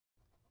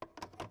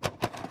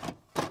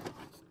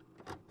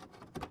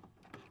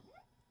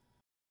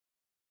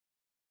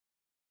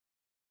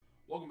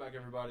Welcome back,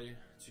 everybody,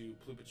 to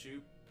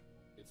PloopAChoop.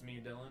 It's me,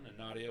 Dillon, and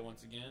Nadya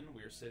once again.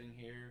 We are sitting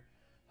here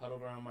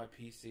huddled around my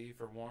PC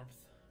for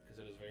warmth because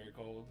it is very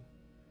cold.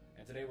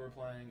 And today we're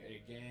playing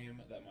a game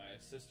that my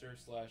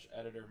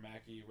sister/editor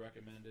Mackie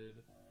recommended,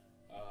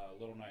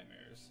 Little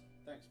Nightmares.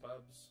 Thanks,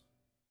 Pubs.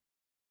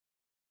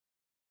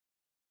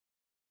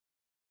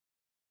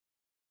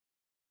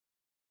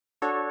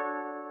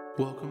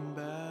 Welcome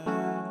back,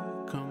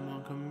 come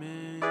on, come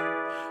in.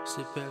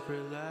 Sit back,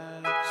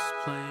 relax,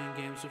 playing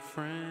games with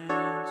friends.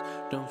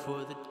 Done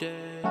for the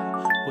day,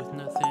 with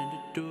nothing to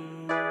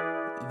do.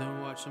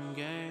 Then watch some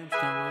games,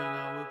 stumbling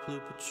out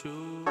with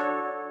PloopAChoop.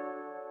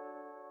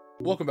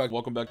 Welcome back,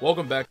 welcome back,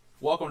 welcome back.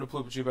 Welcome to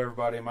PloopAChoop,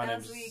 everybody. My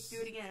name's... Do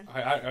it again.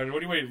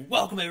 What do you mean?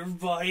 Welcome,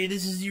 everybody.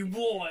 This is your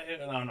boy.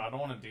 No, I don't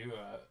want to do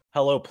that.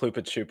 Hello,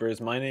 PloopAChoopers.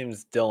 My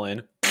name's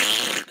Dillon,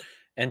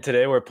 and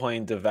today we're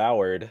playing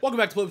Devoured. Welcome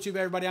back to PloopAChoop,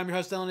 everybody. I'm your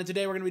host, Dillon, and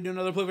today we're going to be doing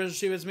another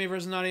PloopAChoop. It's me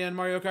versus Nadya and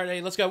Mario Kart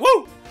 8. Let's go.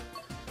 Woo!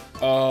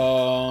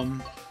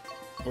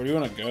 Where do you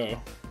want to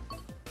go?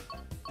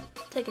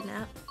 Take a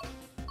nap.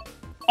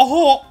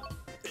 Oh!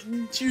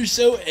 You're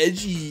so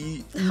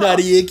edgy,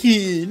 Nadya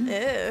Kin.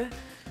 Ew.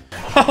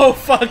 Oh,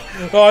 fuck.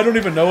 Oh, I don't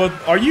even know what...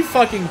 Are you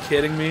fucking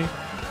kidding me?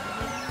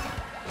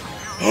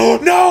 Oh,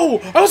 no!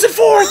 I was in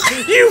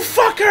fourth! You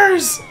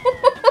fuckers!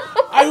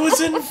 I was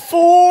in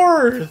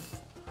fourth!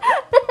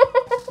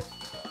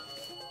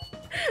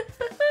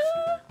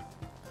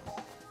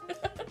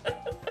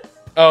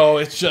 Oh,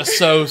 it's just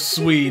so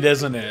sweet,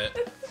 isn't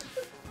it?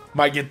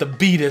 Might get the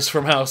beatus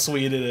from how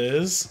sweet it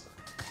is.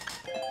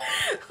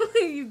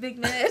 You big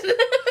man.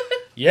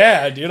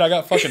 Yeah, dude, I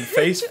got fucking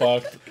face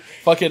fucked.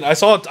 Fucking, I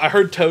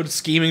heard Toad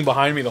scheming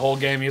behind me the whole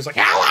game. He was like,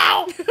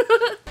 hello! Look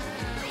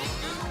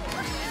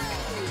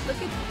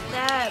at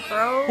that,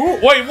 bro. Ooh,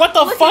 wait, what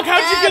the fuck?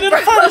 How'd you get in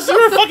first?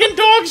 You were fucking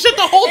dog shit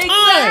the whole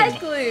time!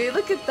 Exactly.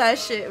 Look at that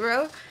shit,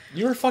 bro.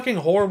 You were fucking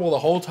horrible the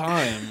whole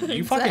time.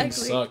 You fucking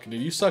Exactly. suck,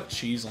 dude. You suck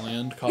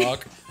Cheeseland,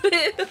 cock.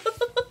 I'm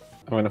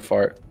gonna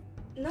fart.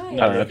 Nice.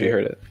 I don't know if you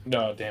heard it.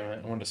 No, damn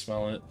it. I wanted to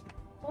smell it.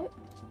 What?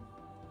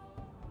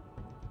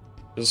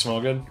 Does it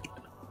smell good?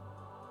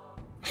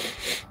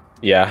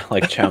 Yeah,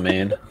 like chow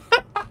mein.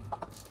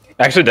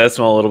 Actually, does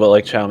smell a little bit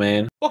like chow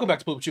mein. Welcome back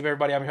to PloopAChoop,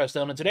 everybody. I'm your host,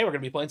 Dillon, and today we're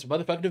going to be playing some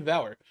motherfucking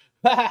Devour.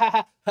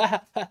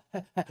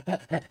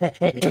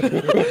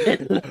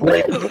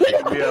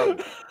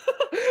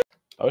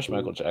 I wish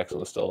Michael Jackson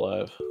was still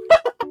alive.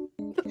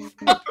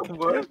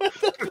 What?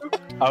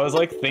 I was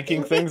like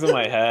thinking things in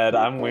my head.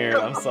 I'm weird.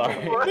 I'm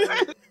sorry.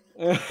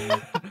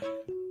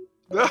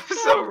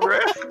 That's so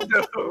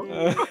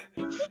random.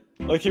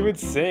 Like he would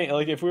sing.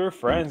 Like if we were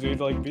friends, we'd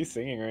like be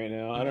singing right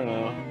now. I don't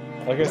know.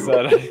 Like I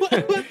said. What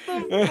the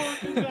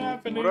fuck is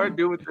happening? What do I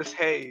do with this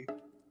hay?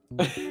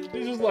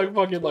 He's just like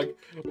fucking like,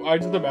 I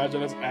just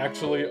imagine us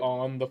actually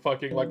on the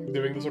fucking like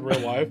doing this in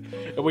real life,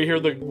 and we hear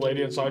the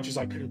lady inside, she's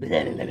like, and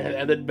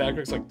then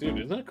Becker's like, dude,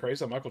 isn't it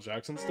crazy that Michael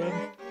Jackson's dead?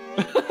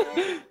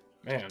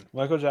 Man.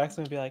 Michael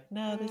Jackson would be like,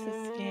 no, this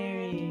is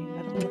scary.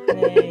 I don't want to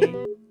play.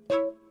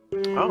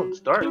 Oh, it's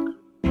dark.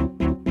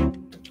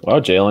 Wow,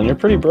 Jalen, you're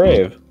pretty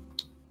brave.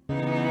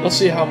 Let's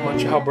see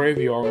how brave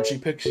you are when she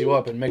picks you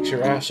up and makes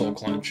your asshole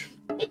clench.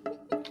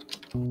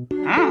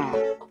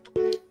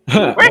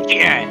 Where's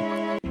she at?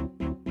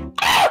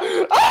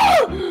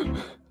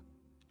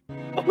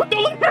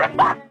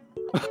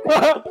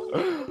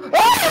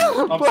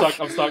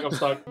 I'm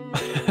stuck.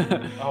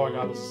 Oh my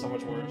god, this is so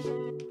much worse.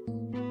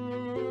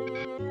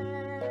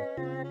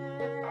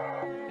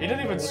 He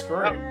didn't even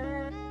scream.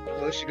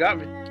 Well, she got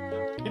me.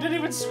 He didn't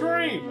even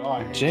scream! Oh,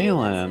 I hate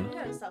Jalen. I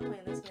gotta stop playing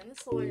this game.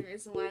 That's the only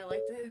reason why I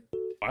liked it.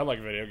 I like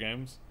video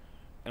games.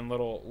 And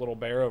little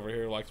bear over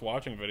here likes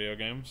watching video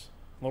games.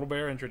 Little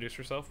bear, introduce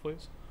yourself,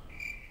 please.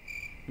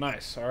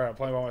 Nice. Alright, I'm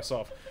playing by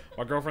myself.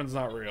 My girlfriend's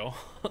not real.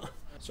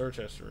 Search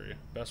history.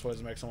 Best ways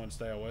to make someone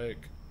stay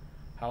awake.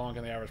 How long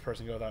can the average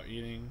person go without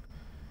eating?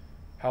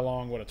 How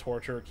long would a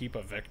torturer keep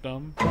a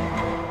victim?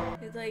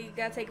 It's like, you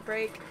gotta take a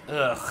break.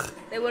 Ugh.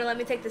 They wouldn't let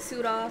me take the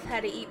suit off.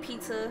 Had to eat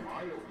pizza.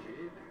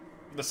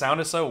 The sound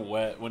is so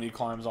wet when he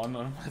climbs on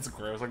them. It's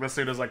gross. Like, the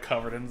suit is, like,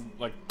 covered in,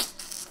 like...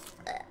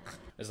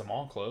 Is the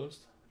mall closed?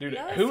 Dude,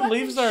 No, who fucking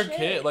leaves their shit.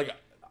 kid? Like,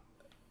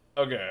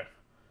 okay.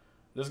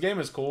 This game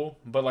is cool,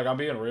 but, like, I'm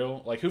being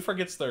real. Like, who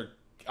forgets their...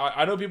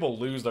 I know people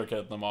lose their kid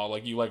in the mall.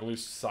 Like, you, like,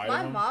 lose sight of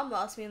My them. mom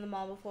lost me in the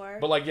mall before.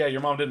 But, like, yeah,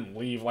 your mom didn't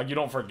leave. Like, you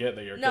don't forget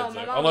that your No, kid's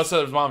my there. mom Unless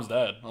his mom's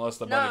dead. Unless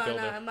the buddy No, killed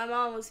her. my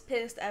mom was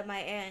pissed at my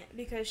aunt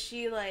because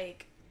she,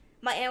 like...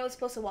 My aunt was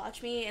supposed to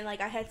watch me, and,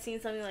 like, I had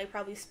seen something, like,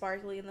 probably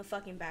sparkly in the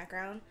fucking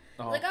background.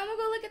 Like, I'm gonna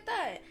go look at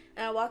that.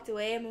 And I walked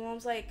away, and my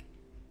mom's like,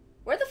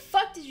 where the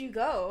fuck did you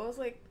go? I was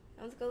like,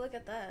 I'm gonna go look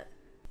at that.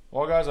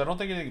 Well, guys, I don't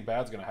think anything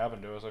bad's gonna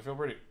happen to us. I feel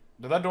pretty...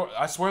 Did that door...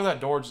 I swear that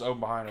door just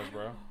opened behind us,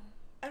 bro.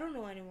 I don't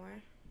know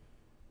anymore.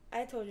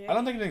 I told you. I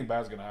don't think anything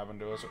bad's gonna happen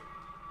to us.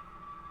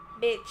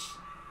 Bitch.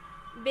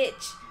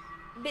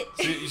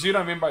 You see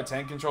what I mean by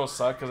tank control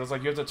suck? Because it's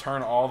like you have to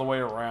turn all the way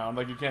around.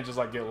 Like, you can't just,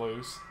 like, get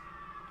loose.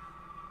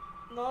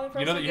 The only person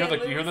You know, you hear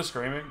the loose-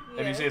 screaming? If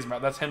Yeah. you see his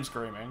mouth, that's him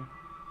screaming.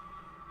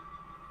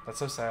 That's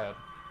so sad.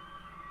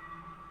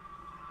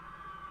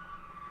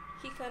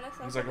 He kind of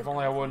sounds. He's like, if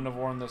only I wouldn't have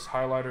worn this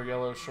highlighter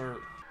yellow shirt.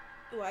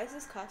 Why is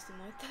this costume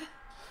like that?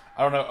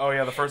 I don't know. Oh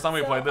yeah, the first time we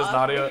So played this,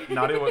 awkward.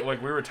 Nadia,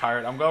 like we were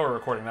tired. I'm glad we're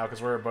recording now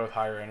because we're both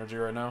higher energy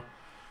right now.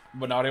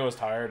 But Nadia was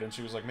tired and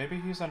she was like, maybe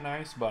he's a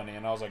nice bunny,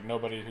 and I was like,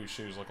 nobody whose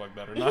shoes look like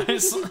that are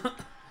nice. Hello?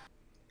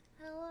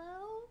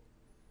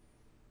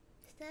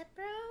 Is that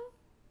bro?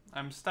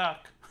 I'm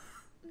stuck.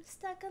 I'm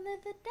stuck under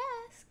the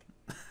desk.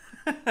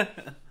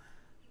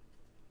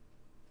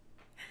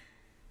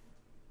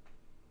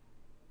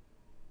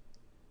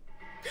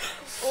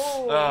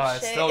 Oh,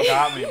 it shit. still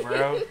got me,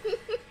 bro.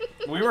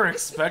 We were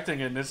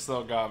expecting it and it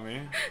still got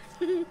me.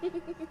 Oh,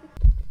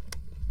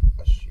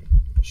 shoot.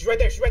 She's right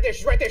there. She's right there.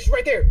 She's right there. She's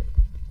right there.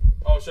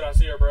 Oh shit, I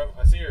see her, bro.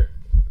 I see her.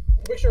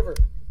 Picture of her.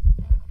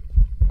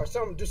 Or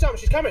something. Do something.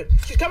 She's coming.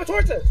 She's coming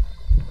towards us.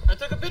 I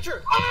took a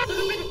picture. She's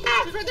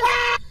right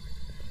there.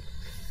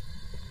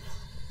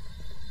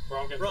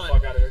 Bro, I'm getting the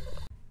fuck out of here.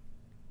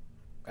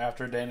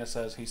 After Dana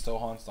says he still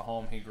haunts the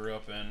home he grew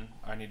up in,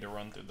 I need to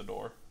run through the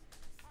door.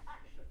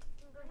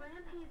 The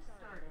rampage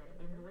started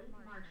in late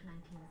March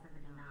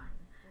 1979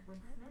 when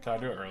Smith Can I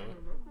do it early? a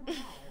local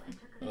mall and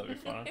took a That'd be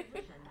funny.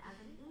 position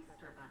as an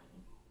Easter bunny.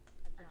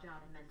 A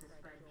job meant to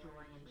spread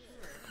joy and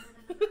cheer and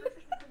in the perfect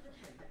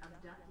position to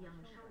abduct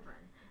young children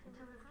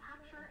until his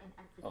capture and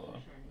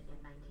execution in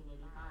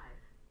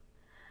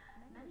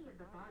 1985. Many of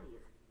the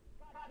bodies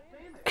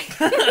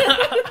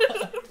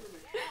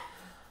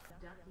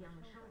abduct young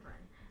children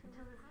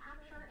until his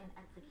capture and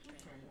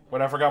execution.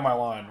 Wait, I forgot my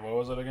line. What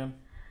was it again?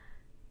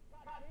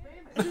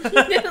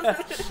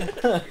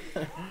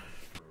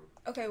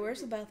 Okay,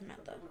 where's the bathroom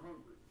at though?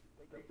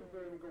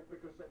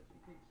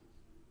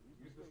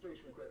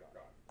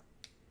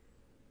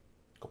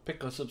 Go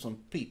pick us up some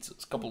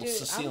pizzas. Couple Dude, of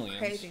Sicilians. I'm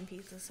craving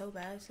pizza so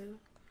bad too.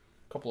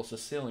 Couple of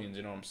Sicilians,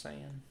 you know what I'm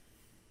saying?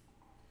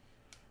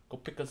 Go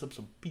pick us up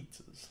some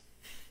pizzas.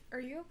 Are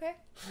you okay?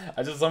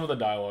 I just, some of the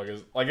dialogue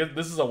is, like,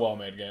 this is a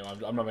well-made game.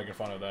 I'm not making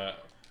fun of that.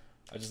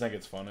 I just think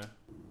it's funny.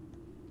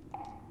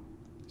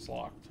 It's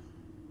locked.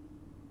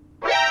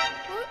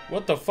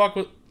 What the fuck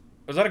was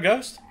that a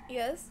ghost?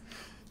 Yes.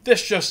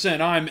 This just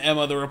in, I'm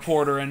Emma the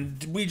reporter,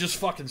 and we just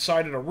fucking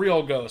sighted a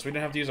real ghost. We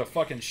didn't have to use a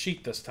fucking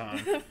sheet this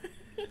time.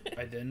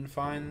 I didn't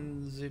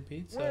find the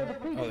pizza. Where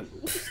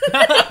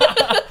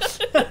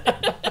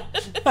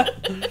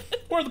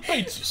are the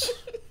pizzas?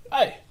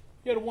 Hey,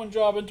 you had a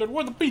one-job intern.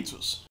 Where are the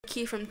pizzas?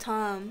 Key from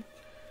Tom.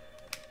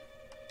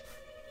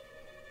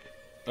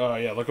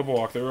 Yeah, look up a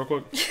walkthrough real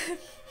quick.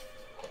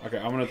 Okay,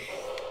 I'm gonna...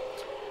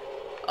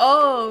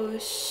 Oh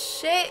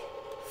shit!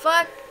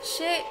 Fuck!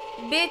 Shit!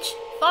 Bitch!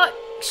 Fuck!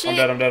 Shit!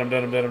 I'm dead.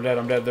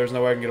 There's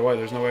no way I can get away.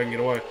 There's no way I can get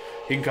away.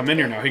 He can come in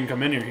here now. He can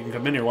come in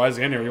here. Why is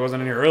he in here? He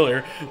wasn't in here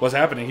earlier. What's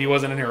happening? He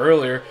wasn't in here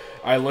earlier.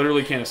 I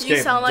literally can't escape.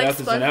 sound like Death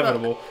is SpongeBob.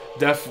 inevitable.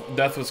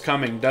 Death was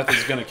coming. Death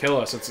is gonna kill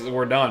us.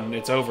 We're done.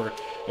 It's over.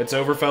 It's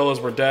over, fellas.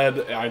 We're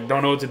dead. I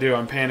don't know what to do.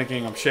 I'm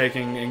panicking. I'm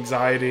shaking.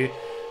 Anxiety.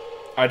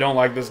 I don't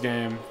like this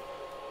game.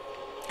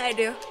 I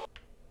do.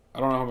 I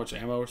don't know how much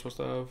ammo we're supposed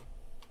to have.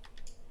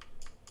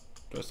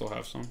 Do I still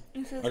have some?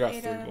 I got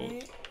 3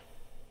 bullets.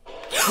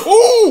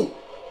 Ooh!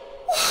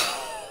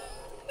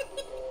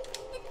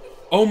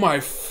 Oh my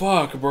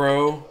fuck,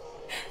 bro.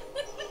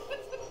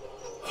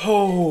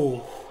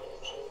 Oh.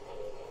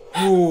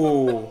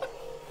 Oh.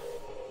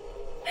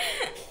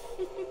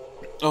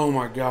 Oh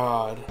my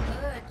god.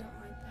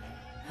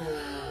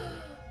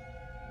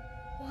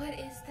 What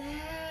is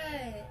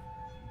that?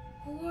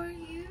 Who are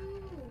you?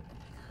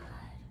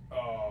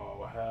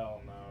 Oh,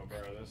 hell no, bro.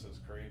 This is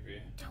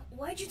creepy.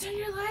 Why'd you turn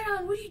your light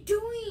on? What are you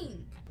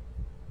doing?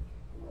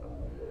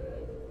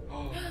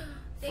 Oh,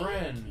 Thank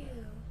friend. you.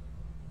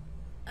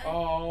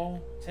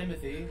 Oh,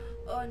 Timothy.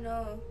 Oh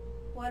no.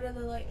 Why did the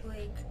light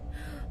blink?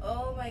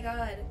 Oh my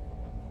god.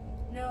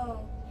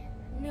 No.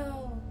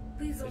 No.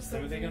 Please don't Is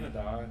slip Timothy through. gonna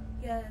die?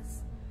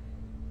 Yes.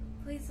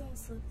 Please don't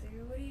slip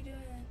through. What are you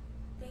doing?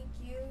 Thank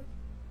you.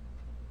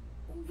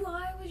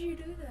 Why would you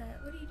do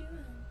that? What are you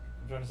doing?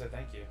 I'm trying to say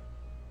thank you.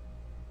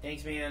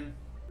 Thanks, man.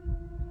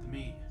 The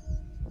meat.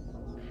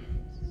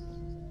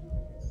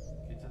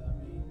 Get to the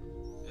meat.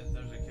 If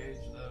there's a cage,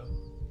 though.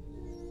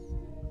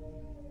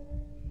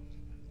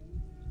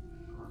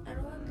 I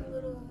don't want the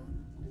little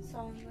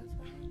song that's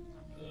fine.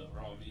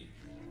 Raw meat.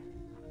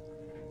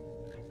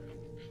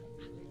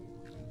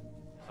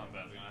 Something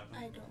bad's gonna happen.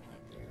 I don't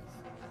like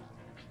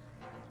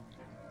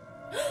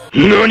this.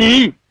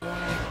 NANI?!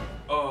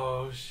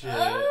 Oh, shit.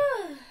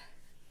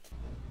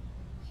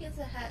 He has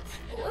a hat.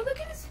 Oh, look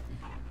at his.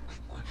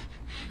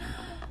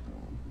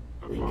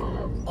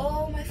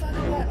 Oh my fucking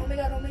god. Oh my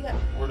god. Oh my god.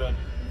 We're done.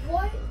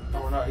 What?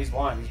 No, we're not. He's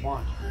blind. He's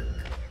blind.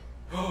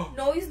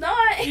 No, he's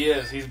not. He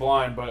is. He's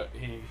blind, but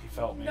he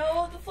felt me.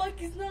 No, the fuck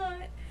he's not.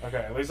 Okay,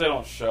 at least they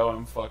don't show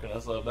him fucking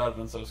us up. That would have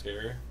been so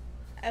scary.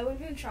 I would have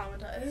been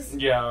traumatized.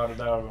 Yeah, that would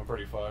have been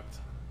pretty fucked.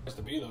 Has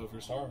to be, though, if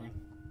you're starving.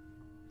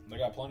 They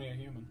got plenty of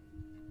human.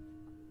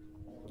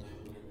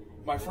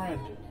 My friend,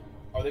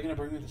 are they going to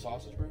bring me the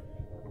sausage bread?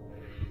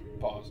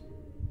 Pause.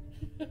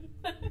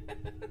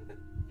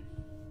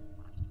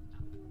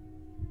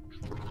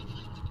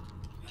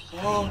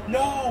 Oh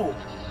no!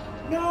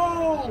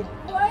 No!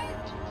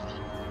 What?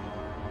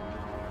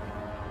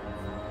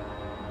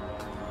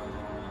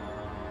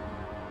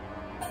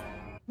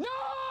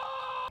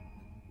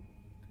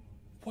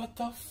 What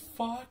the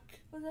fuck?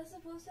 Was that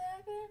supposed to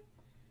happen?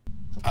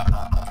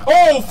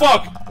 Oh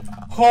fuck!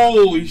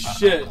 Holy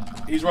shit!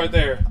 He's right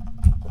there.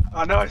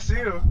 I know, I see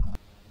you.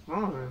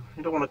 Oh,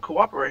 you don't want to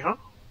cooperate, huh?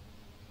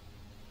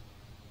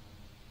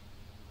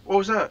 What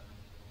was that?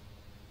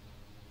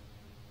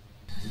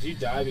 Did you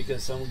die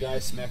because some guy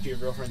smacked your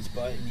girlfriend's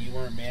butt and you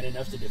weren't man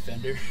enough to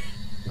defend her?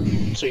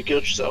 So you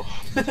killed yourself.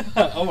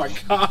 Oh my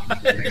god.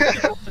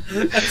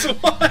 That's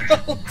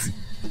wild.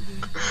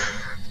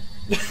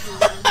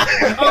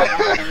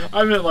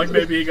 I meant like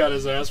maybe he got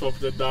his ass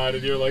whooped and died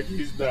and you're like,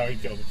 he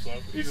killed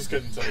himself. He just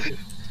couldn't take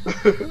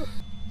it.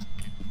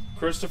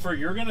 Christopher,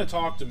 you're gonna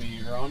talk to me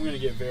or I'm gonna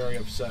get very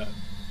upset.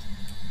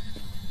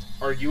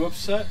 Are you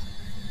upset?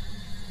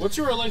 What's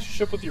your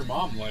relationship with your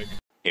mom like?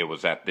 It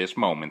was at this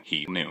moment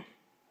he knew.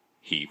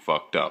 He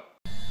fucked up.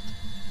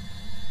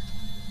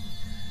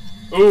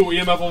 Ooh,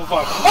 EMF level 5.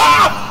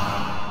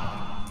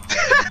 Ah!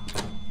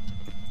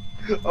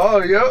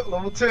 Oh, yep,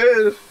 level 10.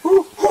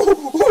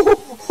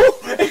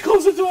 It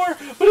closed the door,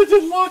 but it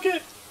didn't lock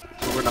it.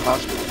 We're in the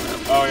hospital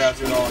now. Oh yeah, I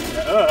see it all.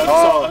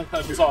 Yeah.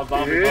 I just saw a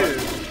zombie. Yeah.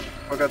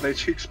 I got their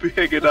cheeks be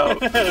hanging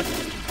out.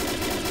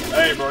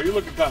 Hey, bro, you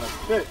looking kind of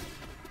thick.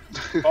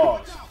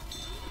 Pause.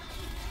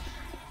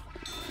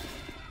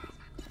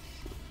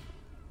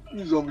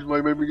 These zombies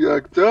might make me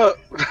act up.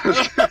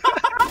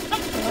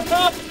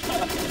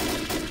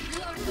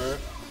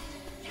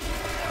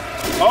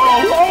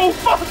 Oh,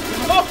 fuck!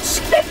 Oh,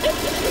 shit!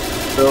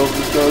 No,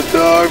 just don't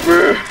die,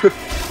 bro.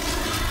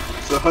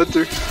 It's a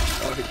hunter.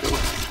 Oh, he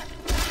goes.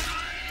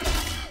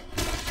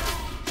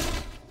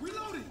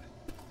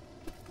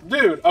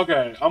 Dude,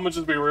 okay, I'm gonna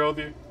just be real with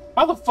you.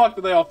 How the fuck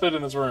did they all fit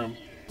in this room?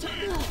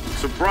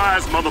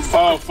 Surprise,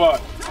 motherfucker! Oh,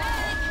 fuck.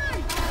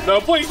 No,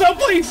 please, no,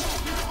 please!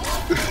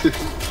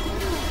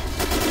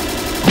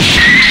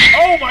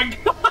 Oh my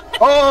god!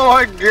 Oh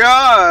my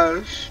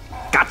gosh!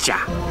 Gotcha!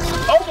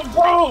 Oh, but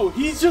bro!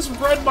 He's just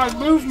read my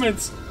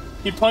movements!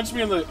 He punched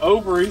me in the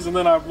ovaries and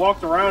then I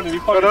walked around and he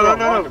fucking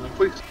No, me.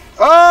 please.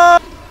 Oh!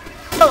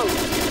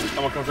 I'm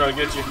gonna come try to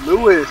get you.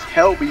 Lewis,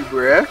 help me,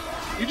 bruh.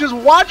 You just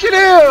watching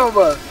him!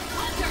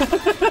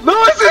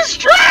 Lewis is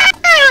trash!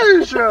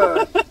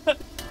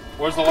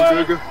 Where's the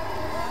ladder?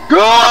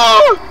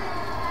 Go!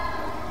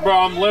 Bro,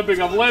 I'm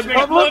limping, I'm limping!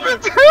 I'm limping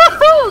too!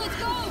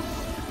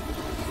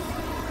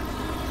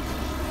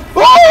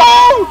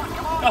 Oh!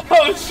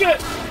 Oh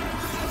shit!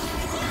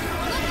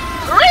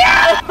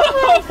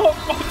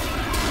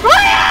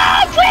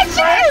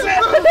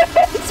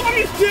 That's what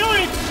he's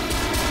doing!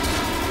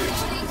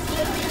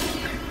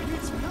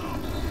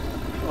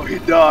 Oh, he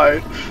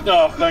died.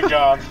 Oh, thank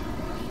god.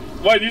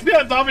 Wait, do you see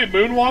that zombie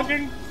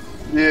moonwalking?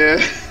 Yeah.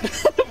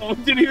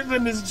 Dude, he was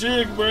in this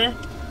jig, bro.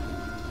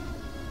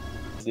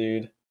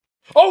 Dude.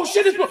 Oh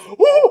shit, it's...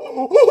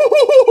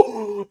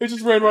 It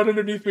just ran right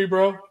underneath me,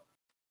 bro.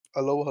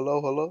 Hello,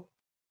 hello, hello?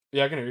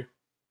 Yeah, I can hear you.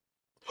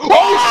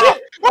 Oh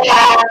shit!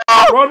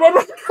 Run, run,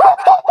 run!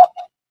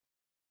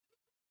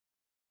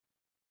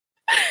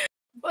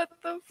 What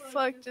the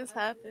fuck just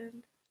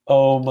happened?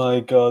 Oh my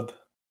god.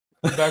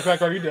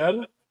 Backpack, are you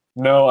dead?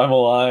 No, I'm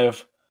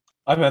alive.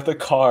 I'm at the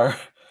car.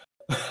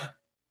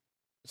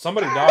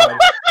 Somebody died.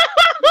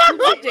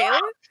 Jalen?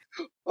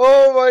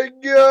 Oh my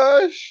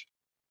gosh!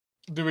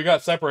 Dude, we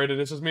got separated.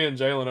 It's just me and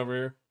Jalen over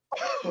here.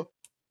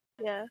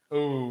 Yeah.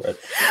 Ooh.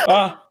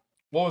 Ah!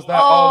 What was that?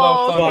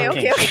 Oh, that was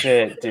okay, thunder. Fucking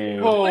shit,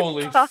 dude.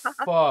 Holy fuck,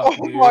 Oh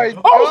dude. my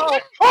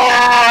god!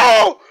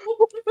 Oh!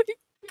 Oh!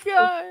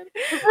 God.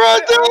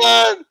 Run,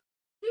 Dillon!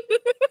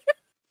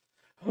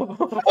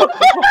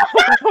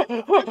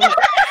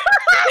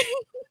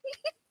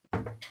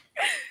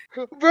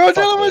 Bro,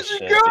 Dillon, where'd you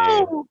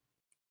go?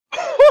 I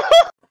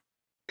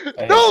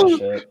hate No! this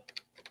shit.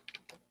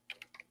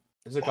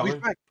 Is it Oh, he's coming?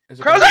 back. Is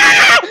it Cross-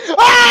 coming?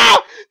 Ah!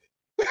 Ah!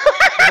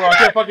 Bro, I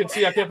can't fucking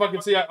see. I can't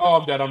fucking see. Oh,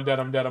 I'm dead. I'm dead.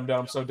 I'm dead. I'm dead.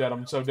 I'm so dead.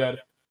 I'm so dead.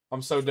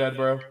 I'm so dead,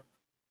 bro.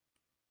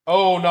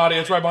 Oh,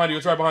 Nadya, it's right behind you.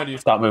 It's right behind you.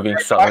 Stop moving,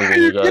 stop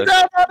moving, you Get guys.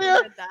 down, I'm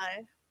Nadya! gonna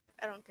die.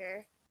 I don't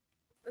care.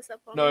 What's up,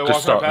 No, it homie? walked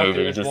Just stop right past you.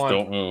 moving, It's just blind.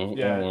 don't move.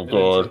 Yeah, Oh it my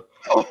god.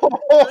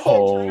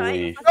 Holy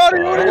Nadya, what are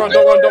Don't you run, doing?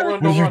 don't run, don't run, What are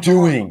don't you run.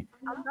 doing?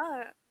 I'm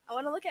not. I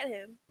want to look at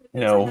him.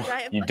 No, He's like a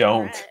giant you fucking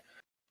don't.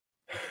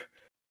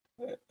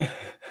 rat.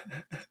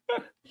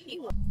 He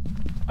was-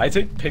 I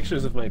take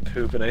pictures of my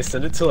poop and I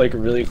send it to like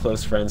really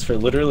close friends for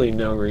literally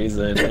no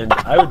reason, and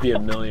I would be a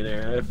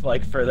millionaire if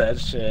like for that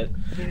shit.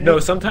 No,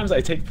 sometimes I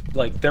take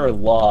like there are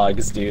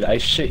logs, dude. I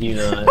shit you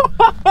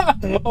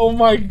not. Oh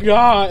my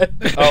god.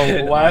 Oh,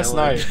 And last I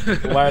night.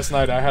 would- Last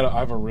night I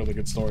have a really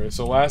good story.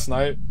 So last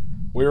night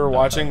we were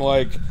watching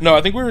like no,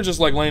 I think we were just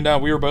like laying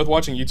down. We were both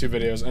watching YouTube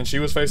videos and she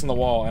was facing the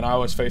wall and I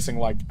was facing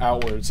like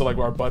outward. So like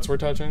our butts were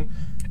touching.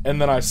 And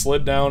then I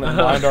slid down and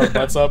lined our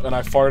butts up and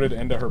I farted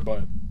into her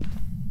butt.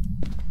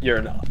 You're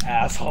an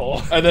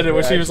asshole. And then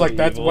You're she was like, actually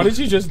 "That's evil. what did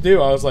you just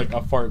do?" I was like,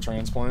 "A fart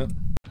transplant."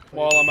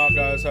 While I'm out,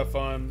 guys, have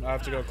fun. I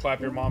have to go clap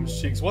your mom's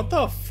cheeks. What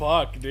the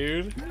fuck,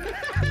 dude?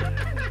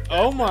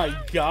 Oh my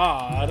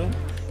god.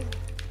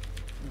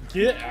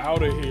 Get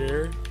out of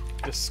here.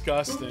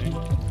 Disgusting.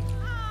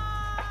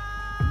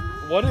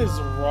 What is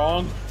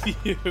wrong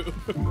with you?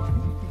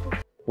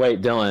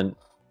 Wait, Dylan,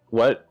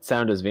 what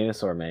sound does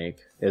Venusaur make?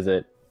 Is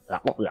it... I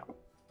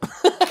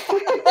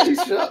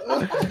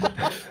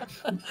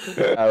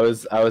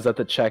was at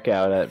the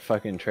checkout at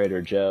fucking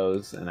Trader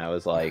Joe's, and I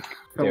was like,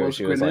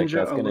 she was like,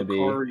 that's gonna be,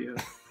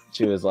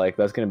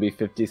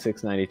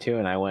 $56.92,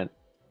 and I went,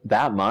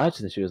 that much?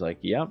 And she was like,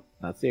 yep,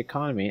 that's the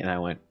economy, and I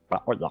went,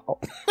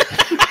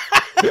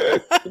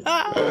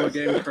 Oh,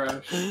 game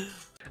crash.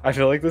 I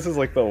feel like this is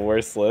like the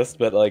worst list,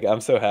 but like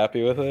I'm so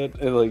happy with it.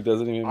 It like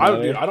doesn't even matter.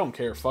 Dude, I don't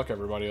care. Fuck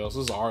everybody else.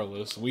 This is our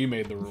list. We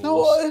made the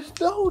rules.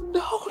 No.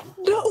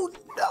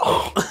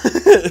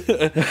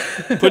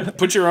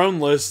 Put your own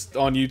list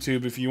on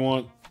YouTube if you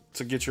want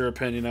to get your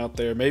opinion out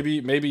there.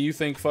 Maybe you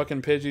think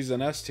fucking Pidgey's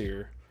an S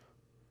tier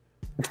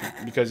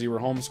because you were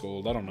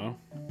homeschooled. I don't know.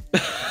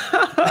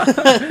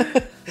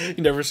 You've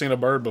never seen a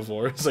bird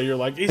before, so you're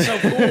like, he's so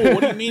cool. What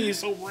do you mean he's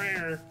so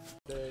rare?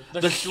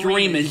 The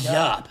stream is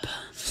up.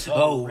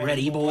 Oh,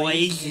 ready,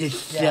 boys?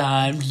 It's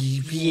time.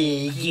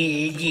 Jalen,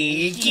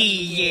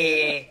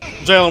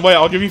 wait,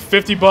 I'll give you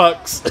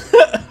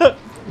 $50.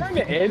 I'm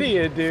an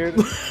idiot, dude.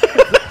 A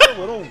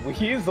little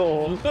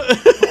weasel.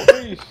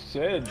 Holy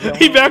shit. Dylan.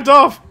 He backed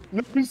off.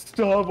 No,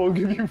 stop. I'll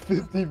give you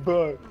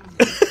 $50.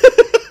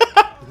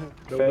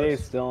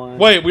 Face, Dylan.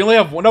 Wait, we only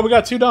have one. No, we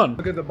got 2 done.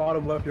 Look at the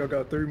bottom left. Y'all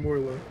got 3 more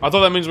left. I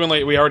thought that means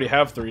we already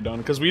have 3 done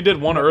because we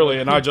did 1 early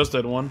and I just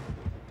did 1.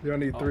 Y'all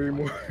need 3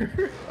 more.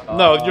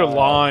 No, you're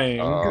lying.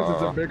 Because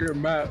it's a bigger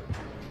map.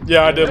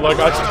 Yeah, I did. Like,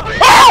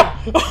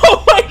 ah!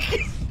 Oh my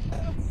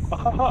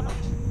god!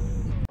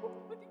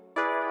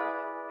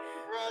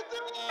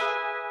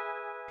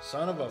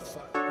 Son of a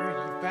fuck. You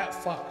fat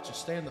fuck.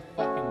 Just stay in the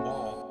fucking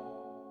wall.